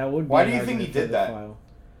think that would be Why an do you think argument he for did the that? file.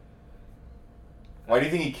 Why do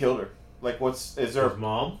you think he killed her? Like, is there? His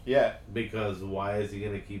mom? Yeah. Because why is he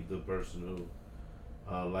gonna keep the person who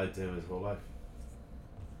lied to him his whole life?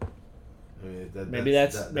 I mean, Maybe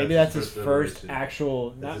that's his first liberation. actual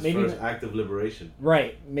That's not his maybe first act of liberation.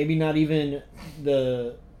 right. Maybe not even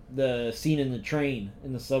the scene in the train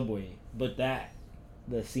in the subway, but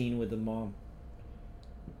the scene with the mom.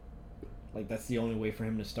 Like that's the only way for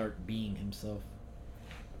him to start being himself.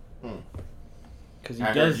 Because he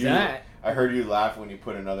does that. I heard you laugh when you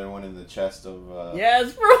put another one in the chest of.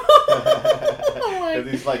 Yes, bro. Oh my- And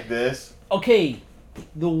he's like this. Okay,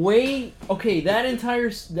 the way that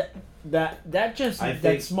entire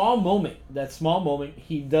that small moment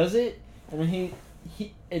he does it, and then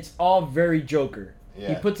he it's all very Joker. Yeah.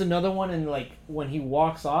 He puts another one in, like when he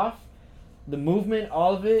walks off, the movement,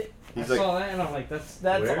 all of it. He's I like- saw that and I'm like, that's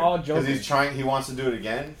Where? all Joker. Because he wants to do it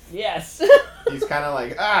again. Yes. He's kind of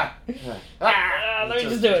like, Let me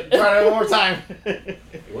just do it. Try it one more time.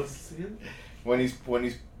 What's this again? when he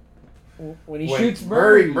when he shoots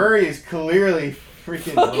Murray. Murray is clearly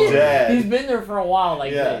freaking Fucking- dead. He's been there for a while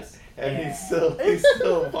like this. And he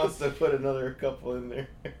still wants to put another couple in there.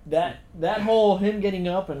 That whole him getting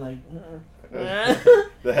up and like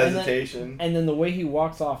The hesitation. and then the way he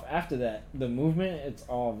walks off after that, the movement, it's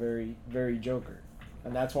all very, very Joker.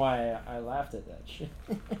 And that's why I laughed at that shit.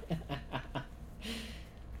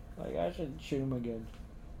 Like, I should shoot him again.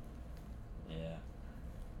 Yeah.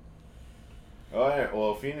 Alright,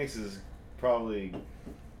 well, Phoenix is probably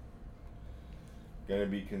gonna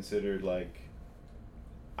be considered like.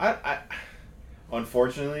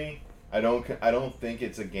 Unfortunately, I don't think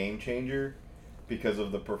it's a game changer, because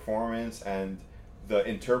of the performance and the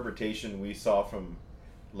interpretation we saw from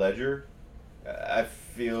Ledger. I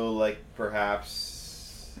feel like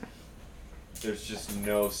perhaps there's just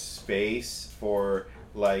no space for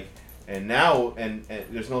like, and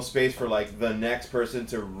there's no space for like the next person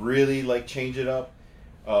to really like change it up.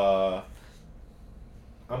 I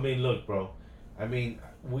mean, look, bro. I mean,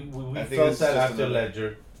 we I think felt it's that just after another-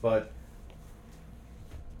 Ledger, but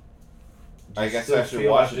I you guess still I should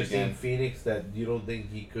feel watch after it seeing again. Phoenix that you don't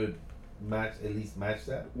think he could at least match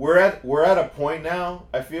that. We're at a point now.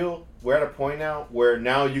 I feel we're at a point now where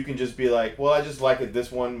now you can just be like, well, I just like it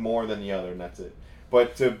this one more than the other, and that's it.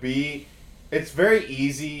 But it's very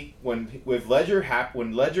easy when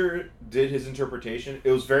Ledger did his interpretation.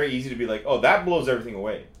 It was very easy to be like, oh, that blows everything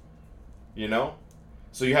away, you know.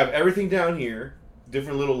 So you have everything down here,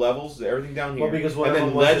 different little levels, everything down here, Well, because one and of then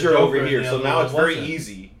them was the Ledger Joker over and here. the So other now one it's very wasn't.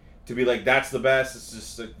 easy to be like, that's the best. It's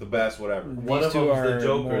just the best, whatever. One These of two them are is the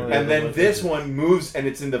Joker, more- the And other then one's this the- one moves, and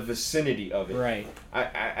it's in the vicinity of it. Right.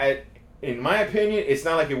 I in my opinion, it's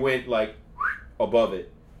not like it went like above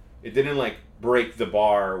it. It didn't like break the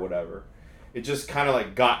bar or whatever. It just kind of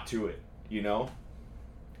like got to it, you know.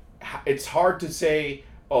 It's hard to say,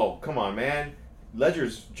 oh, come on, man.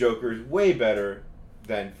 Ledger's Joker is way better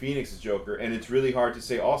than Phoenix's Joker, and it's really hard to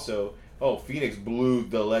say also, oh, Phoenix blew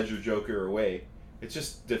the Ledger Joker away. It's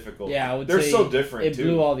just difficult. Yeah, I would They're say so different it too.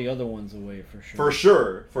 blew all the other ones away for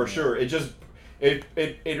sure. For Yeah. sure. It just it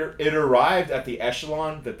arrived at the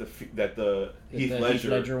echelon that the Heath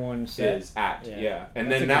Ledger one set. is at. Yeah. Yeah.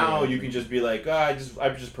 And That's then a good now way. you can just be like, I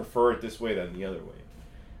just prefer it this way than the other way.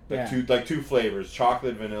 Like Yeah. two flavors,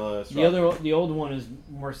 chocolate, vanilla, strawberry. The old one is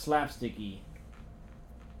more slapsticky.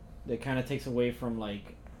 That kind of takes away from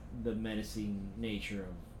like the menacing nature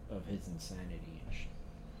of his insanity and shit.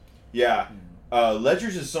 Yeah.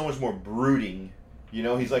 Ledger's is so much more brooding. You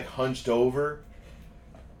know, he's like hunched over.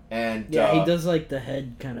 And Yeah, he does like the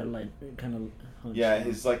head kind of hunched Yeah,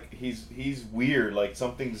 down. he's weird. Like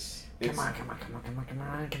something's. Come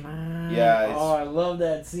on. Yeah, it's- Oh, I love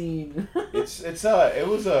that scene. It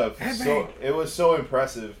was so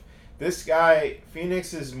impressive. This guy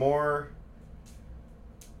Phoenix is more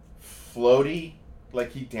floaty.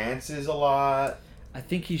 Like he dances a lot. I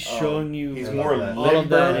think he's showing you he's I more love that. all of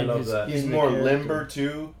that limber. in I love his, that. He's in the more character. limber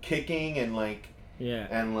too, kicking and like. Yeah.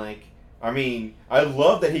 I mean, I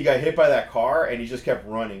love that he got hit by that car and he just kept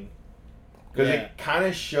running. Because Yeah. it kind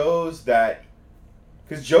of shows that.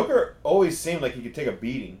 Because Joker always seemed like he could take a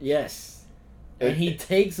beating. Yes. And he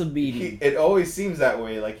takes a beating. It always seems that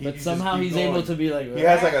way. Like he but just somehow keep he's going. able to be like. He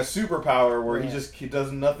has like a superpower where Yeah. he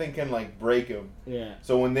does nothing can like break him. Yeah.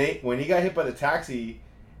 So when he got hit by the taxi,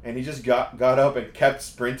 and he just got up and kept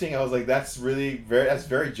sprinting, I was like, that's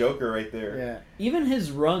very Joker right there. Yeah. Even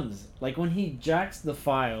his runs, like when he jacks the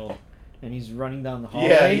file, and he's running down the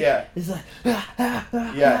hallway. Yeah. He's like.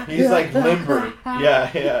 Yeah, he's like limber.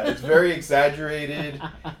 Yeah. It's very exaggerated.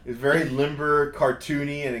 It's very limber,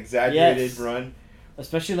 cartoony, and exaggerated Yes. run.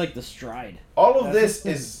 Especially like the stride. All of That's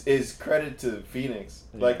this is credit to Phoenix.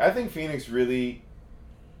 Yeah. Like I think Phoenix really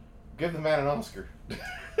give the man an Oscar.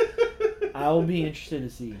 I will be interested to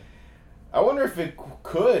see. I wonder if it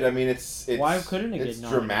could. I mean, it's Why couldn't it it's get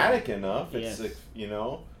nominated? dramatic enough. Yes. It's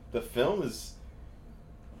like, the film is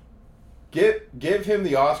give him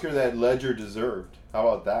the Oscar that Ledger deserved. How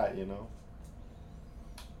about that?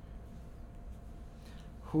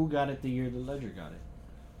 Who got it the year the Ledger got it?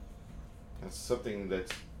 That's something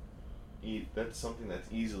that's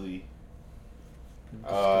easily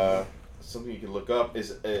something you can look up.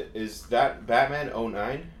 Is that Batman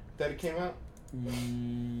 09 that it came out?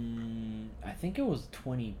 I think it was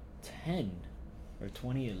 2010 or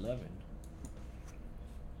 2011.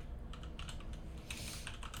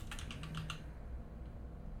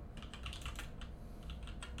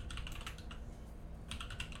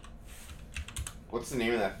 What's the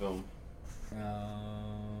name of that film?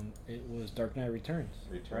 It was Dark Knight Returns.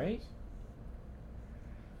 Right?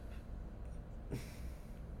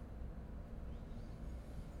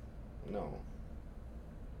 No.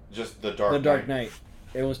 Just The Dark The Dark Knight. Knight.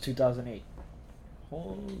 It was 2008.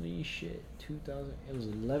 Holy shit. 2000. It was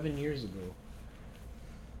 11 years ago.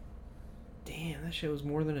 Damn, that shit was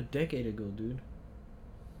more than a decade ago, dude.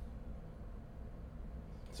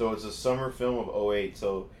 So it's a summer film of 08.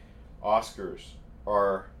 So Oscars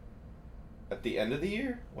are at the end of the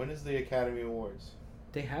year? When is the Academy Awards?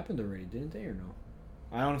 They happened already, didn't they, or no?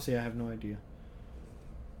 I honestly have no idea.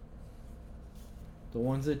 The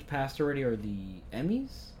ones that passed already are the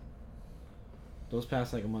Emmys? Those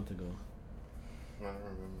passed like a month ago. I don't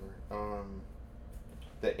remember.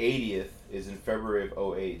 The 80th is in February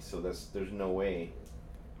of 08, so there's no way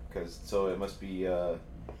So it must be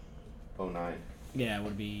 09. Yeah, it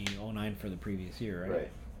would be 09 for the previous year,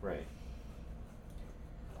 right? Right.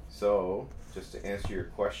 So, just to answer your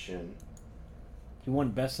question. He won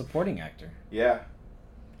Best Supporting Actor. Yeah.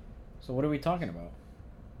 So what are we talking about?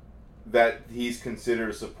 That he's considered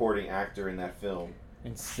a supporting actor in that film.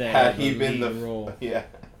 Instead Had of he the been lead the role. Yeah.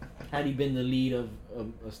 Had he been the lead of a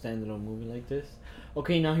standalone movie like this?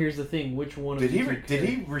 Okay, now here's the thing. Which one of Did these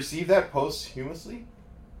he receive that posthumously?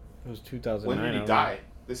 It was 2009. When did he die?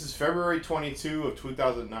 This is February 22 of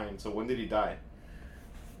 2009. So when did he die?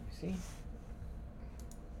 See?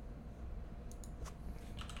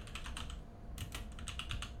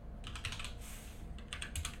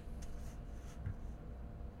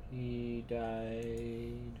 He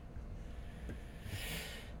died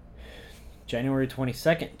January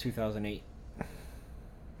 22nd, 2008.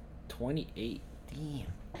 28. Damn.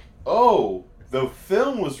 Oh, the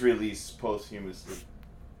film was released posthumously.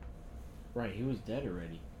 Right, he was dead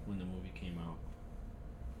already when the movie came out.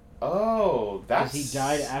 Oh, that's... Because he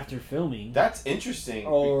died after filming. That's interesting.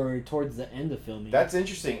 Or towards the end of filming. That's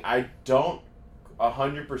interesting. I don't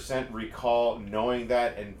 100% recall knowing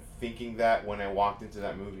that and thinking that when I walked into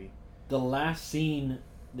that movie. The last scene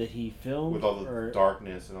that he filmed... With all the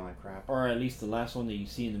darkness and all that crap. Or at least the last one that you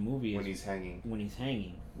see in the movie when is... he's hanging. When he's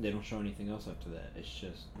hanging. They don't show anything else after that. It's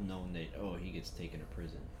just known that, oh, he gets taken to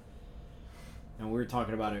prison. And we were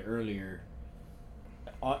talking about it earlier.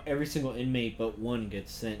 Every single inmate but one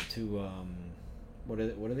gets sent to, what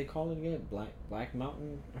do they call it again? Black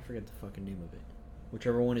Mountain? I forget the fucking name of it.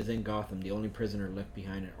 Whichever one is in Gotham, the only prisoner left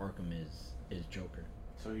behind at Arkham is Joker.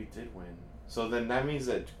 So he did win. So then that means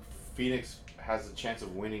that Phoenix has a chance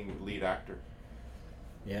of winning lead actor.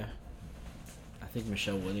 Yeah. I think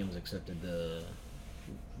Michelle Williams accepted the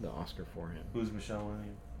Oscar for him. Who's Michelle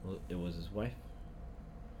Williams? Well, it was his wife.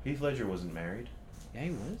 Heath Ledger wasn't married. Yeah, he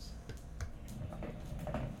was.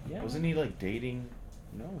 Yeah. Wasn't he like dating?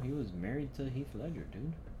 No, he was married to Heath Ledger,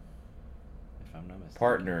 dude. If I'm not mistaken.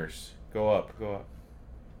 Partners. Go up. Could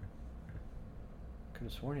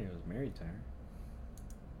have sworn he was married to her.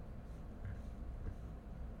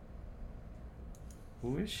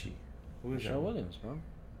 Who is she? Who is Michelle Williams, bro.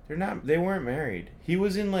 They're not. They weren't married. He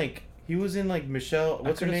was in like Michelle. What's her name? I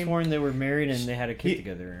could have sworn they were married and they had a kid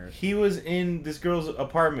together. He was in this girl's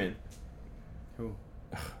apartment. Who?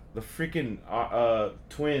 The freaking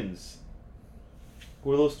twins.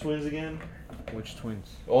 Who are those twins again? Which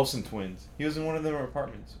twins? Olsen twins. He was in one of their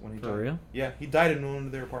apartments when he died. For real? Yeah, he died in one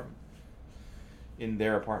of their apartment. In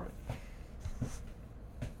their apartment.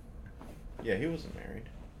 Yeah, he wasn't married.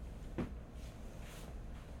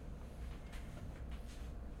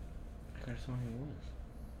 I could have sworn he was.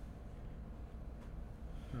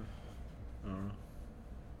 I don't know.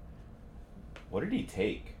 What did he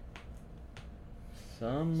take?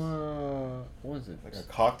 Some, what was it? Like a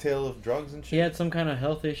cocktail of drugs and shit? He had some kind of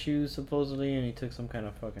health issues, supposedly, and he took some kind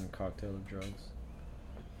of fucking cocktail of drugs.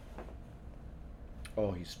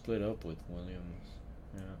 Oh, he split up with Williams.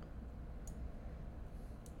 Yeah.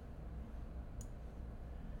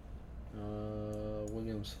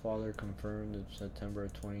 Williams' father confirmed in September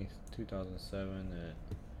 2007 that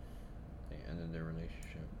they ended their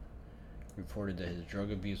relationship. Reported that his drug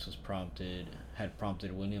abuse had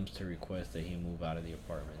prompted Williams to request that he move out of the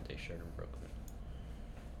apartment they shared in Brooklyn.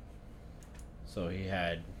 So he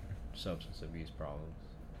had substance abuse problems.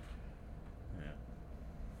 Yeah.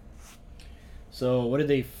 So what did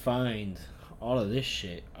they find? All of this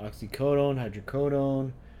shit: oxycodone,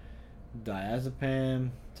 hydrocodone,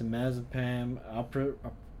 diazepam, temazepam,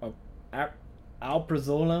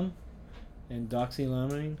 alprazolam, and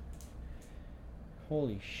doxylamine.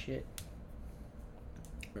 Holy shit.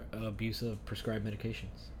 Abuse of prescribed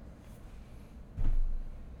medications.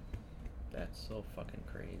 That's so fucking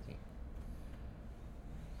crazy.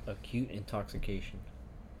 Acute intoxication.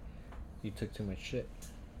 You took too much shit.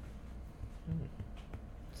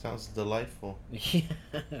 Sounds delightful. Yeah,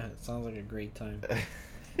 it sounds like a great time.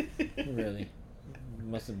 Really.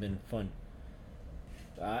 Must have been fun.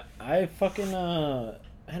 I fucking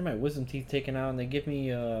had my wisdom teeth taken out and they give me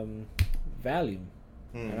Valium.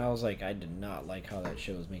 And I was like, I did not like how that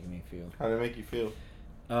shit was making me feel. How did it make you feel?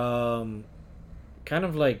 Kind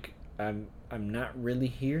of like I'm not really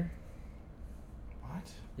here.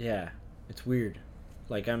 What? Yeah, it's weird.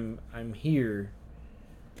 Like I'm here,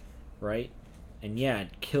 right? And yeah,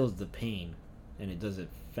 it kills the pain, and it does a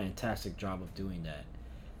fantastic job of doing that.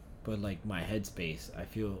 But like my headspace, I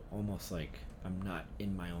feel almost like I'm not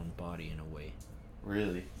in my own body in a way.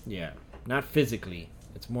 Really? Yeah, not physically.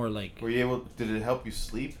 It's more like... Did it help you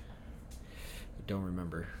sleep? I don't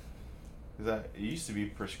remember. Because it used to be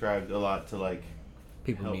prescribed a lot to, like,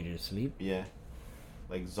 People help. needed to sleep. Yeah.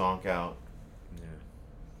 Like zonk out. Yeah.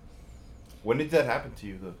 When did that happen to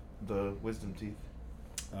you? The wisdom teeth.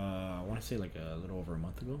 I want to say like a little over a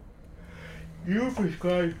month ago. You were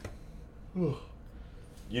prescribed.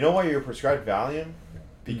 You know why you were prescribed Valium?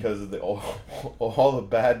 Because of the all the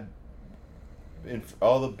bad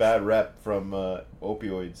rep from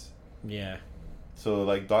opioids. Yeah. So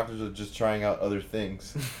like doctors are just trying out other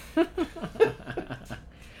things.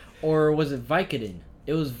 Or was it Vicodin?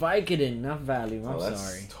 It was Vicodin, not Valium. I'm that's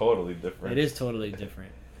sorry. Totally different. It is totally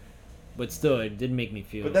different. But still, it did make me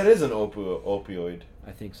feel. But that is an opioid.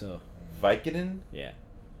 I think so. Vicodin? Yeah.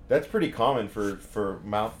 That's pretty common for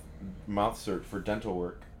mouth search for dental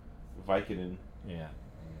work. Vicodin. Yeah.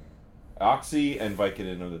 Oxy and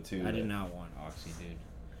Vicodin are the two. I did not want Oxy, dude.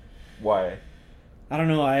 Why? I don't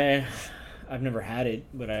know. I've never had it,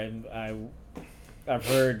 but I've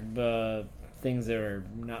heard things that are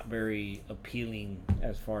not very appealing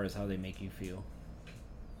as far as how they make you feel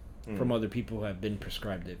from other people who have been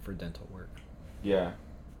prescribed it for dental work. Yeah,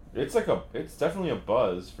 it's definitely a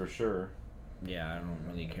buzz for sure. Yeah, I don't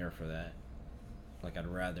really care for that. Like, I'd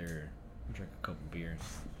rather drink a couple beers.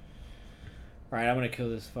 Alright, I'm gonna kill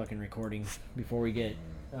this fucking recording before we get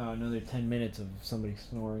another 10 minutes of somebody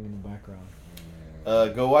snoring in the background.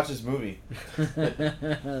 Go watch this movie.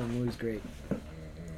 The movie's great.